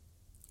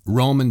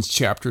Romans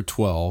chapter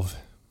 12,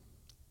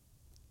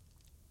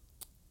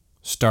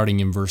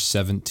 starting in verse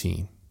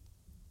 17.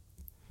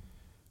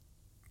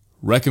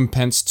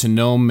 Recompense to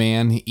no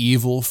man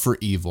evil for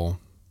evil.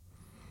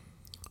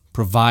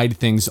 Provide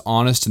things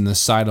honest in the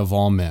sight of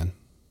all men.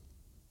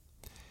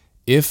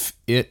 If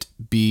it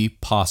be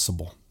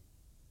possible,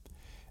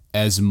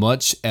 as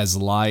much as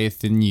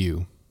lieth in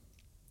you,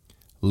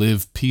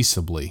 live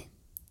peaceably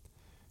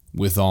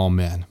with all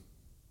men.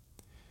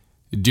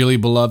 Dearly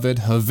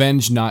beloved,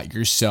 avenge not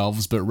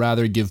yourselves, but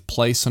rather give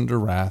place unto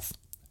wrath.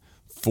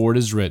 For it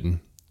is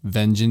written,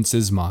 Vengeance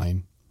is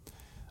mine,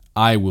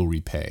 I will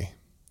repay,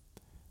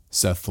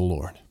 saith the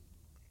Lord.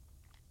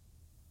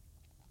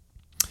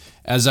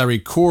 As I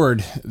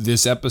record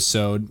this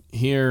episode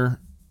here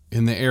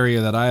in the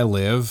area that I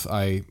live,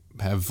 I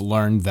have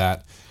learned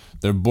that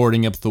they're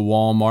boarding up the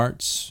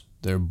Walmarts,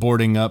 they're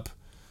boarding up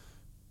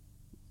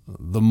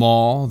the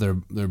mall, they're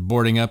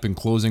boarding up and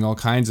closing all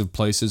kinds of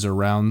places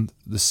around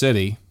the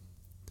city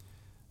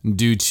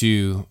due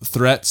to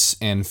threats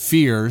and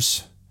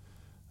fears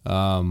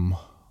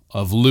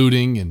of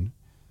looting and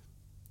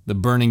the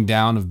burning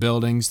down of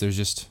buildings. There's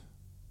just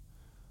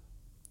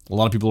a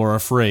lot of people are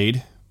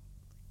afraid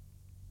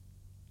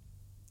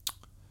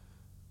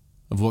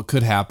of what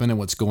could happen and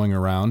what's going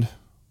around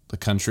the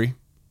country.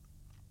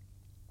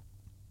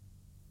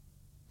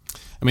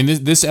 I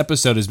mean, this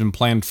episode has been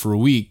planned for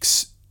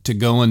weeks to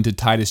go into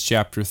Titus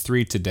chapter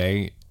 3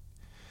 today,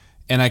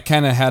 and I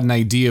kind of had an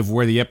idea of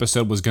where the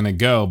episode was going to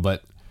go,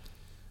 but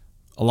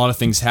a lot of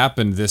things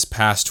happened this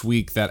past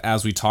week that,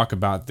 as we talk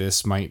about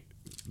this, might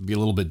be a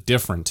little bit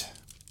different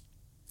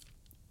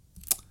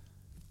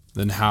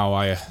than how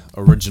I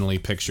originally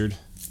pictured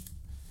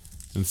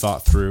and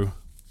thought through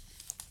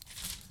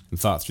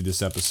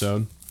this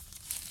episode.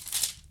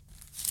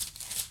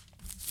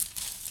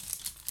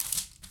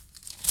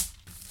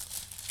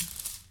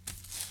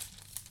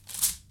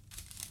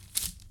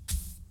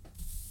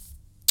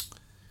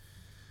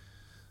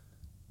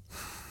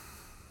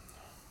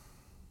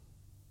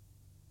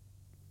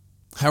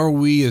 How are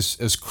we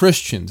as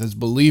Christians, as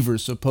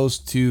believers,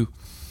 supposed to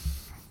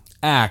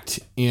act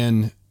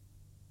in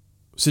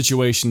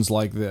situations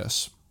like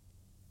this?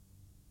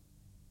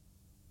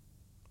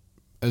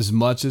 As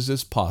much as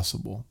is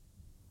possible,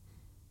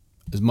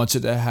 as much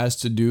as it has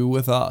to do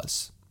with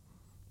us,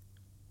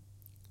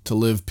 to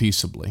live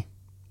peaceably.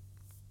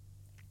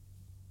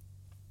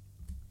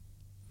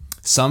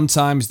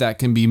 Sometimes that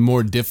can be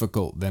more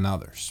difficult than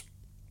other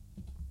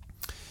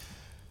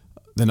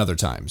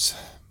times.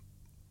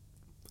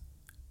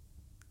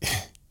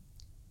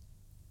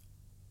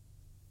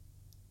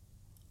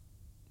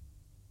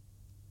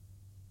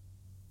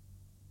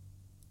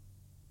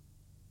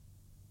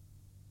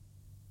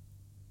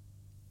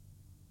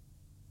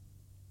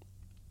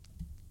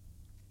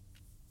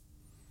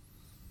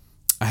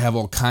 I have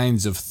all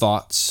kinds of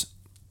thoughts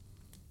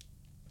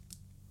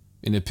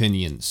and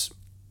opinions,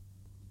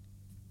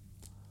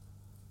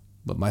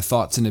 but my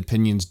thoughts and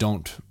opinions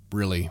don't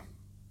really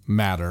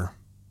matter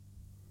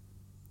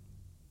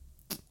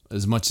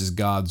as much as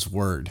God's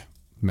word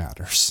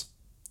matters.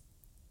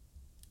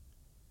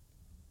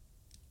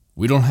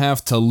 We don't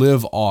have to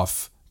live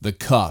off the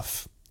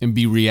cuff and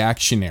be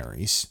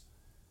reactionaries.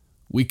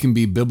 We can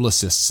be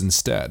biblicists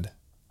instead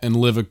and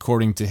live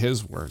according to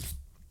his word.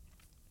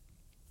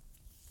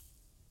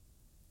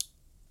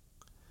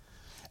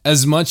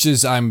 As much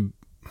as I'm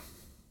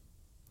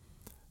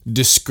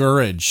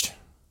discouraged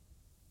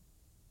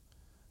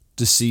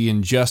to see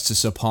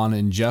injustice upon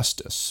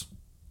injustice,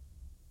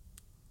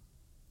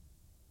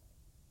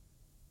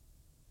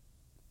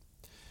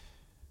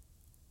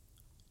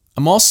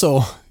 I'm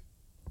also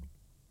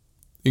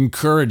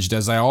encouraged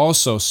as I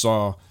also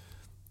saw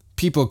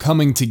people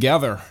coming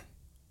together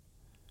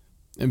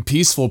in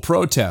peaceful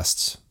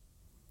protests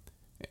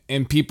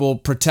and people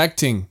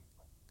protecting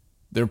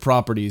their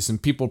properties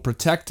and people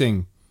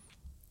protecting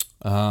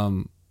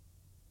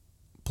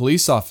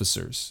police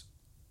officers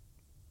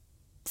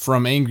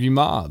from angry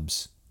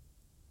mobs.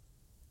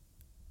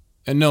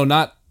 And no,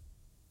 not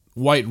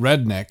white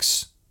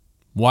rednecks,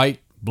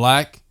 white,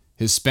 black,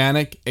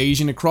 Hispanic,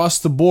 Asian, across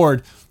the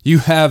board. You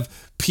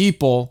have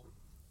people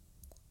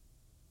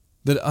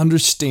that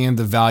understand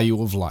the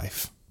value of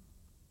life.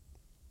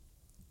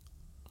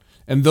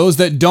 And those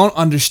that don't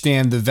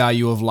understand the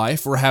value of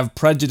life or have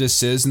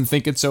prejudices and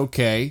think it's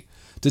okay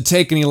to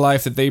take any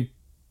life that they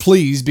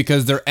please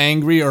because they're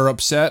angry or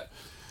upset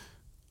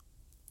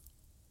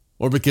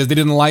or because they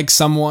didn't like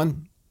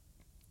someone.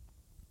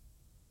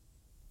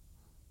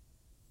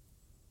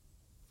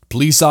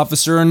 Police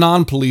officer or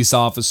non-police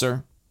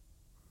officer.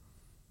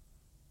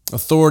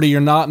 Authority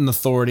or not an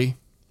authority.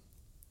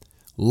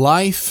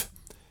 Life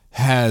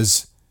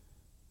has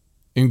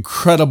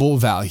incredible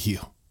value.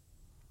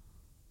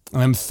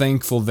 And I'm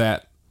thankful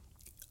that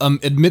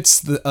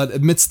amidst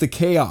the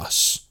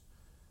chaos,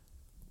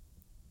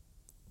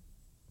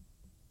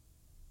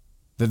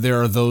 that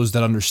there are those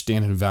that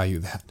understand and value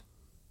that.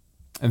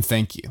 And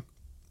thank you.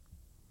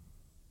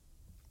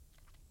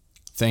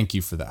 Thank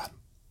you for that.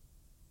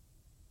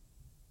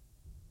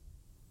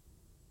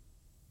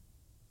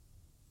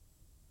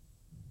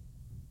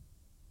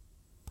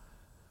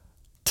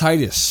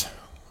 Titus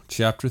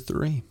chapter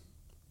 3.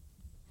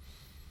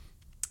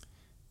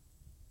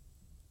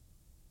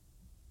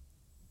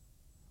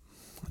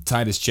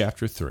 Titus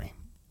chapter 3.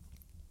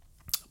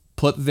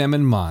 Put them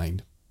in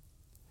mind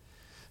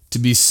to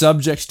be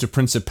subject to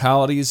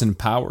principalities and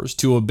powers,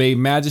 to obey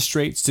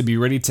magistrates, to be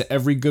ready to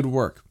every good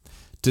work,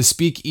 to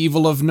speak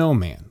evil of no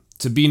man,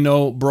 to be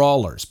no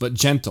brawlers, but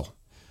gentle,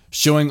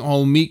 showing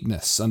all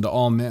meekness unto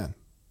all men.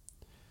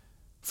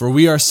 For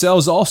we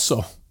ourselves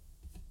also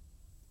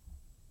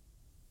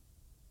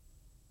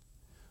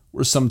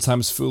were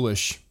sometimes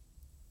foolish,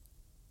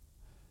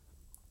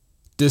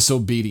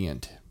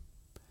 disobedient,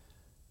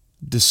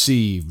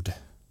 deceived,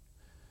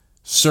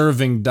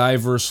 serving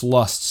diverse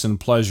lusts and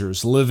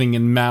pleasures, living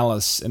in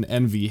malice and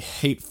envy,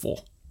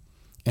 hateful,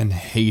 and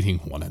hating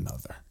one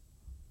another.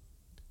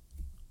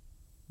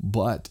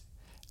 But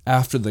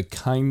after the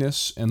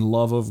kindness and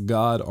love of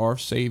God our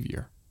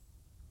Savior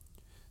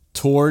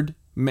toward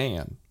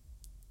man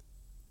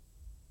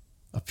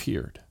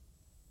appeared,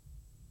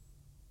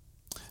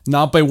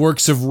 not by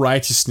works of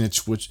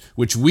righteousness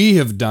which we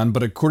have done,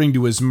 but according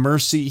to his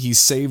mercy he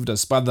saved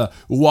us by the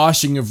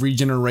washing of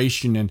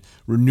regeneration and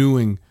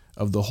renewing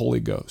of the Holy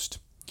Ghost,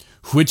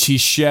 which he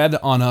shed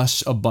on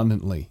us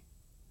abundantly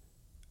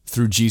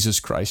through Jesus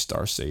Christ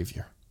our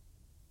Savior,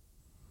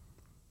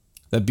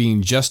 that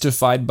being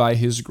justified by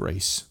his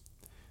grace,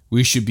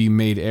 we should be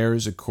made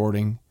heirs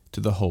according to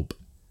the hope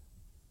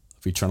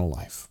of eternal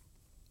life.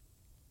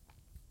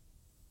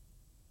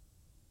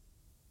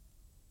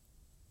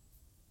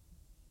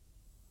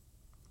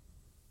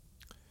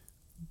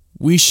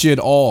 We should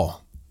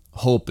all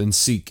hope and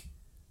seek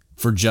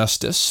for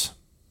justice,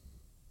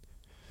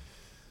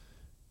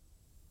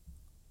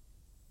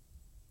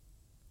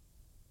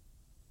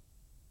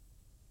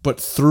 but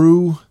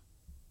through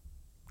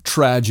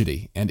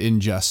tragedy and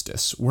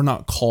injustice, we're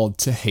not called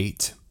to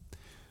hate.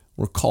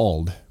 We're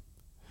called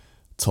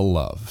to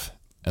love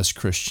as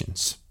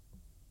Christians.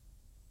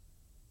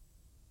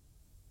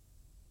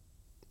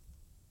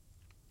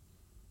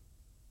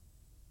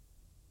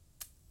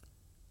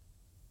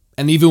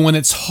 And even when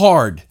it's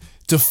hard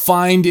to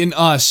find in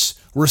us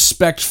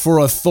respect for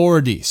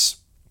authorities,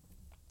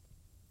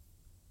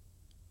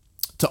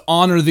 to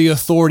honor the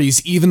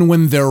authorities even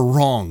when they're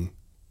wrong.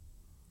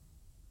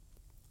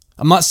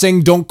 I'm not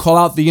saying don't call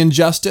out the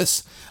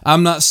injustice.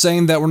 I'm not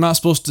saying that we're not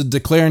supposed to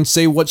declare and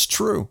say what's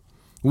true.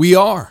 We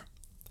are.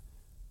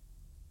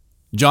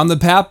 John the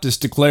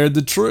Baptist declared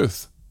the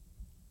truth.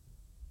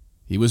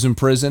 He was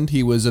imprisoned.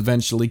 He was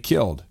eventually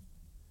killed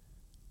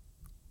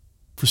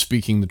for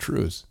speaking the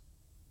truth.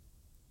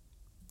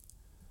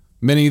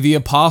 Many of the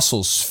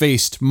apostles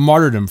faced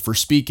martyrdom for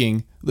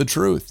speaking the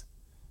truth.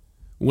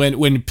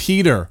 When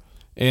Peter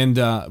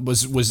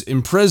was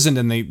imprisoned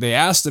and they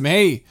asked him,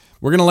 hey,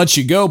 we're going to let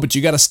you go, but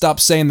you got to stop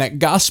saying that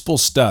gospel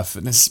stuff.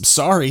 And it's,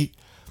 sorry,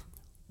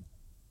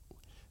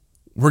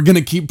 we're going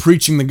to keep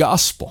preaching the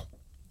gospel.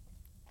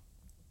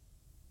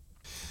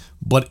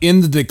 But in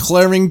the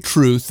declaring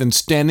truth and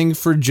standing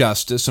for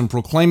justice and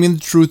proclaiming the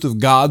truth of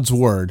God's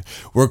word,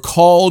 we're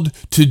called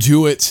to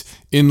do it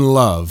in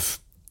love,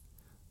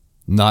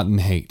 not in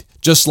hate.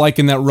 Just like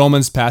in that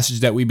Romans passage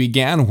that we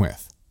began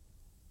with.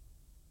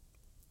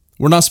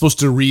 We're not supposed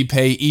to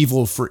repay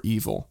evil for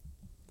evil.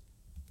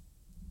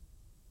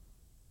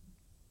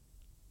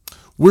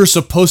 We're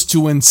supposed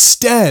to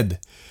instead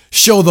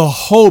show the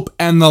hope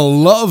and the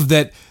love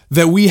that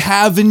we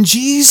have in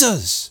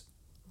Jesus.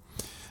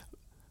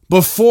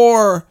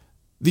 Before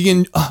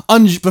the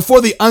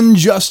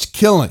unjust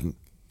killing,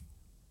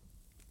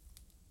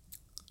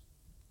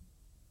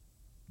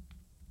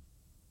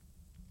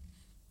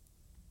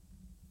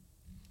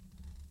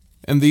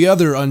 and the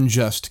other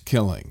unjust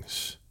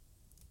killings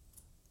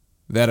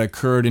that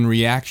occurred in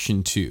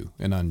reaction to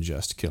an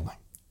unjust killing.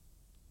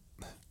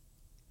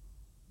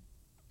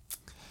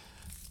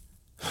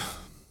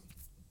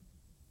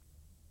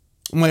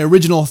 My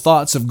original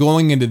thoughts of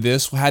going into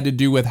this had to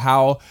do with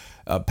how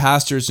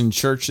pastors and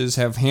churches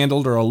have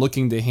handled or are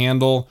looking to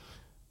handle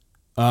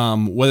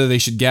whether they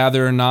should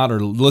gather or not, or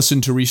listen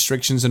to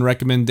restrictions and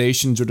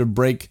recommendations, or to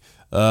break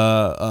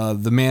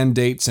the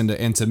mandates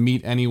and to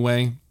meet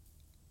anyway.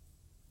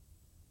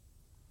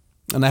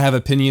 And I have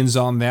opinions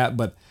on that,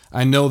 but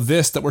I know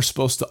this, that we're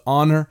supposed to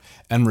honor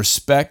and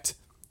respect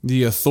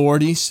the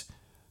authorities.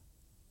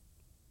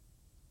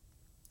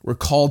 We're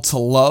called to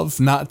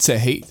love, not to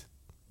hate.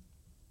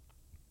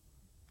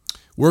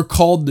 We're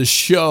called to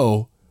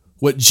show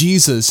what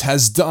Jesus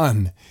has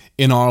done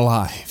in our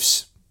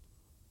lives.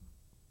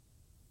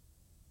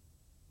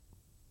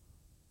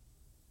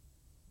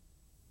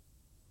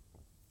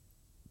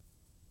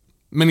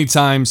 Many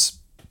times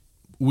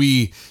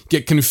we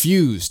get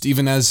confused,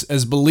 even as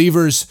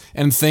believers,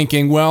 and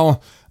thinking,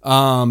 well,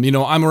 I'm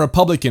a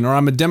Republican, or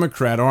I'm a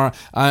Democrat, or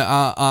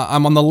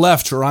I'm on the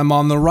left, or I'm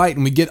on the right,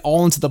 and we get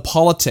all into the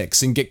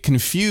politics and get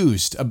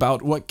confused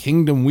about what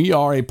kingdom we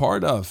are a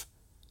part of.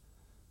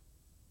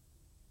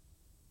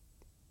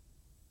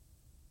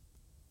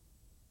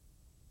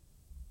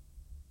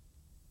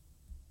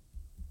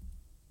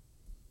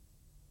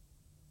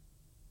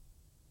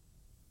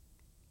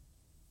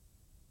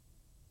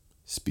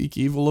 Speak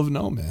evil of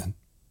no man.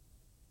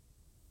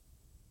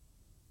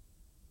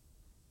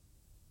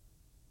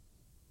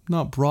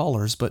 Not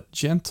brawlers, but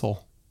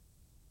gentle,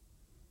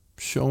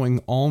 showing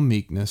all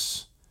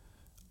meekness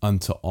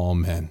unto all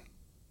men.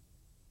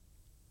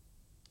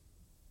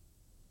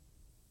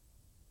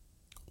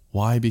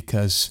 Why?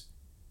 Because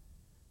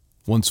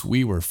once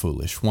we were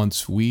foolish,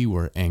 once we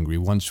were angry,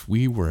 once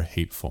we were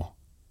hateful,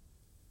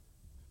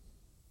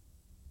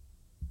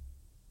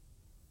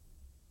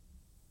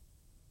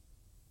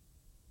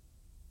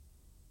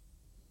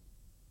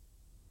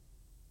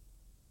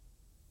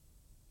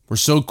 we're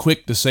so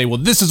quick to say, well,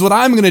 this is what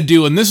I'm going to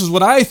do, and this is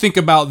what I think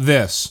about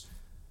this.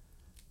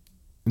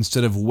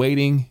 Instead of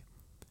waiting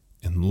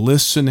and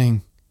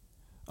listening,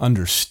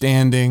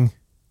 understanding,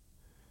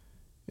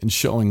 and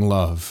showing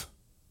love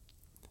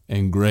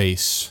and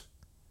grace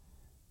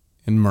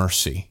and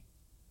mercy.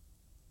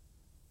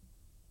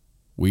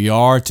 We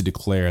are to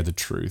declare the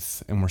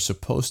truth, and we're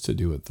supposed to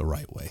do it the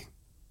right way.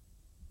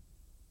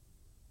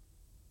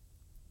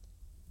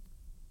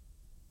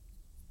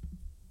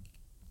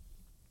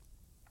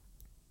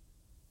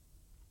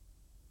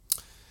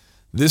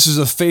 This is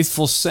a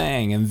faithful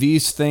saying, and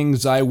these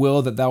things I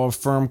will that thou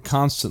affirm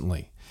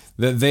constantly,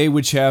 that they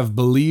which have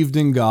believed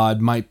in God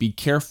might be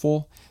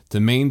careful to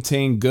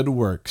maintain good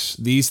works.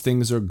 These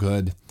things are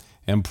good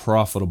and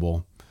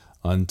profitable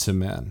unto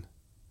men.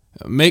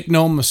 Make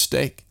no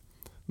mistake,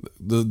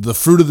 the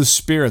fruit of the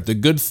Spirit, the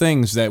good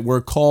things that we're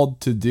called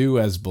to do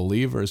as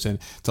believers, and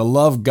to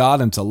love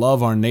God and to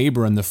love our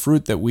neighbor, and the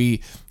fruit that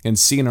we can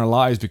see in our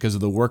lives because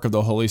of the work of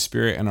the Holy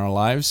Spirit in our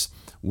lives,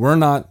 we're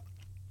not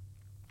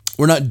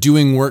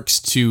doing works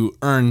to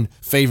earn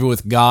favor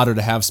with God or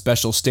to have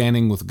special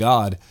standing with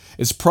God.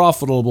 It's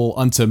profitable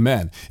unto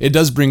men. It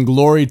does bring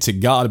glory to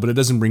God, but it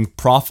doesn't bring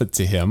profit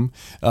to Him.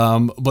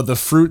 But the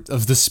fruit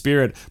of the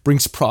Spirit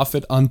brings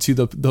profit unto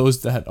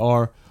those that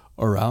are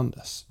around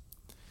us.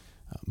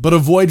 But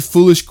avoid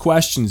foolish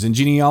questions and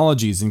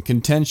genealogies and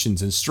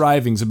contentions and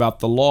strivings about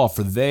the law,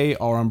 for they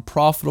are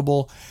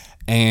unprofitable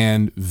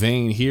and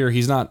vain. Here,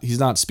 he's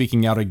not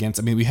speaking out against.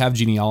 I mean, we have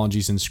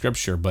genealogies in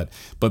Scripture, but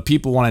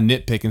people want to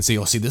nitpick and say,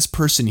 "Oh, see this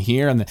person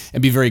here," and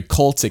be very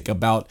cultic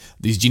about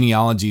these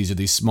genealogies or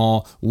these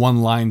small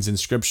one lines in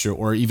Scripture,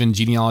 or even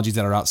genealogies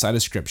that are outside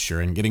of Scripture,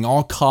 and getting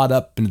all caught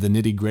up into the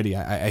nitty gritty.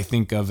 I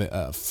think of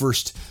 1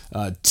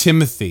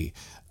 Timothy.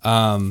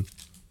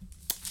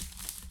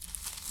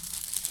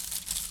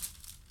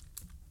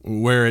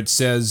 Where it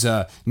says,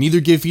 neither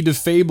give heed to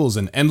fables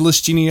and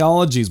endless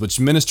genealogies, which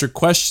minister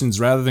questions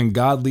rather than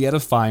godly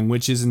edifying,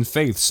 which is in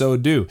faith, so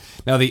do.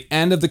 Now the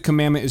end of the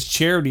commandment is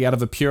charity out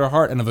of a pure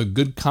heart and of a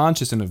good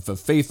conscience and of a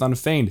faith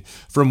unfeigned,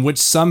 from which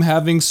some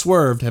having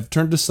swerved have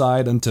turned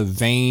aside unto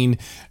vain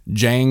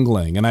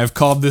jangling. And I've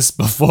called this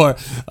before,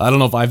 I don't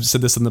know if I've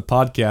said this in the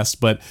podcast,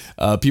 but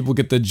people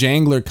get the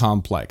jangler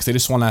complex. They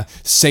just want to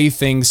say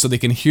things so they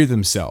can hear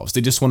themselves.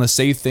 They just want to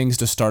say things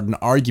to start an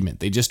argument.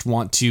 They just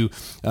want to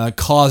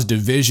cause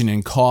division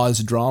and cause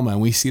drama. And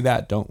we see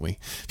that, don't we?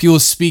 People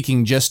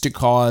speaking just to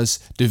cause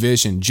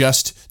division,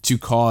 just to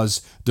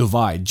cause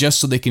divide, just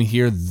so they can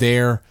hear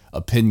their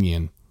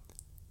opinion.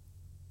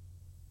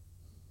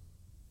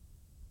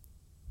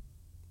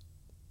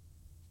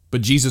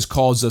 But Jesus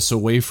calls us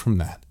away from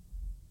that.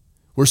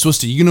 We're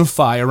supposed to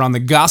unify around the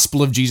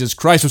gospel of Jesus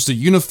Christ. We're supposed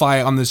to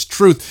unify on this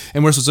truth,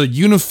 and we're supposed to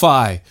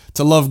unify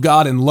to love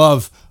God and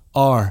love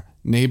our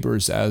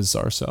neighbors as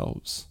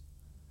ourselves.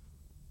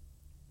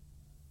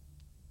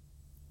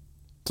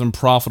 It's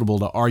unprofitable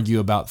to argue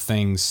about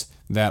things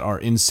that are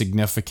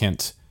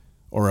insignificant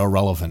or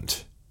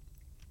irrelevant.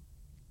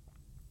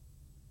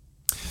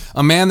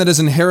 A man that is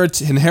an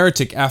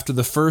heretic after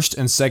the first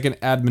and second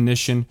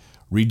admonition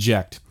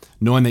reject,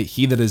 knowing that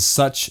he that is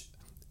such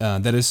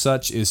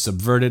is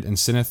subverted and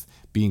sinneth,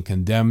 being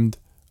condemned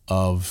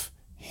of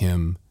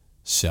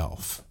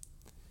himself.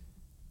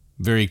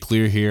 Very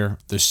clear here.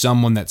 There's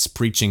someone that's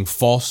preaching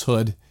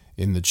falsehood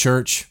in the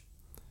church.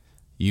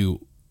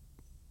 You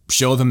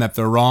show them that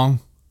they're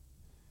wrong.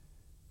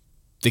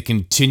 They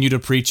continue to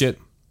preach it.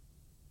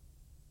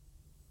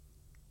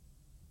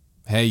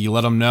 Hey, you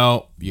let them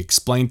know. You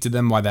explain to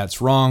them why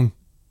that's wrong.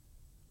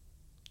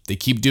 They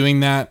keep doing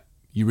that.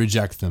 You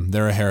reject them.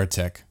 They're a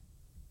heretic.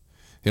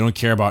 They don't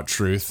care about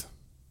truth.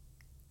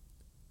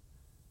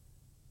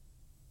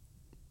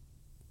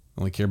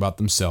 They only care about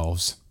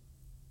themselves.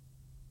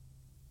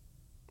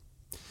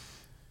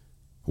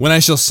 When I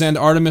shall send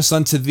Artemis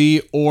unto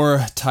thee,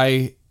 or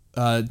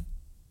I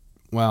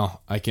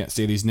can't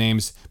say these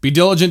names. Be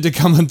diligent to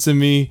come unto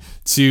me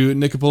to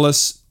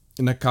Nicopolis,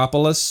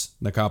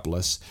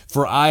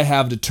 for I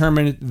have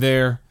determined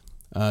there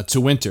to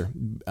winter.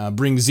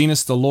 Bring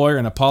Zenas the lawyer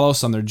and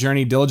Apollos on their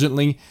journey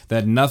diligently,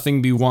 that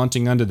nothing be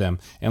wanting unto them.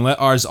 And let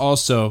ours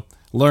also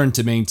learn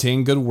to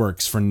maintain good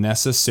works for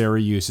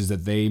necessary uses,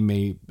 that they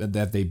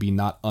be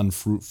not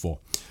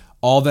unfruitful.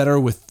 All that are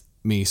with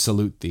me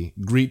salute thee,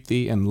 greet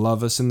thee, and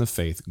love us in the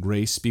faith.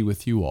 Grace be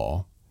with you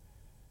all.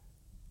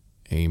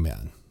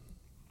 Amen.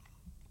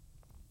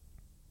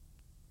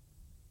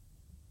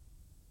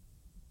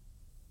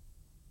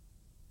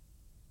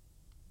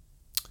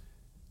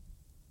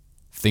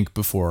 Think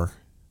before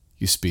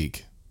you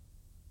speak,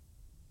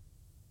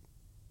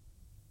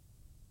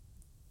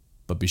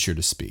 but be sure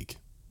to speak.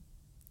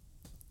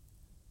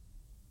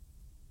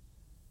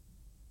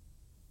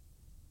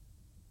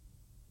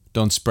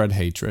 Don't spread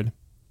hatred.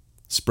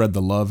 Spread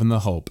the love and the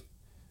hope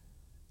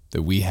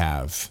that we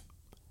have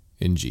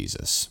in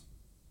Jesus.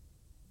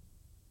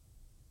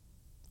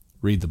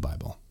 Read the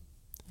Bible.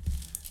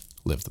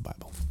 Live the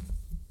Bible.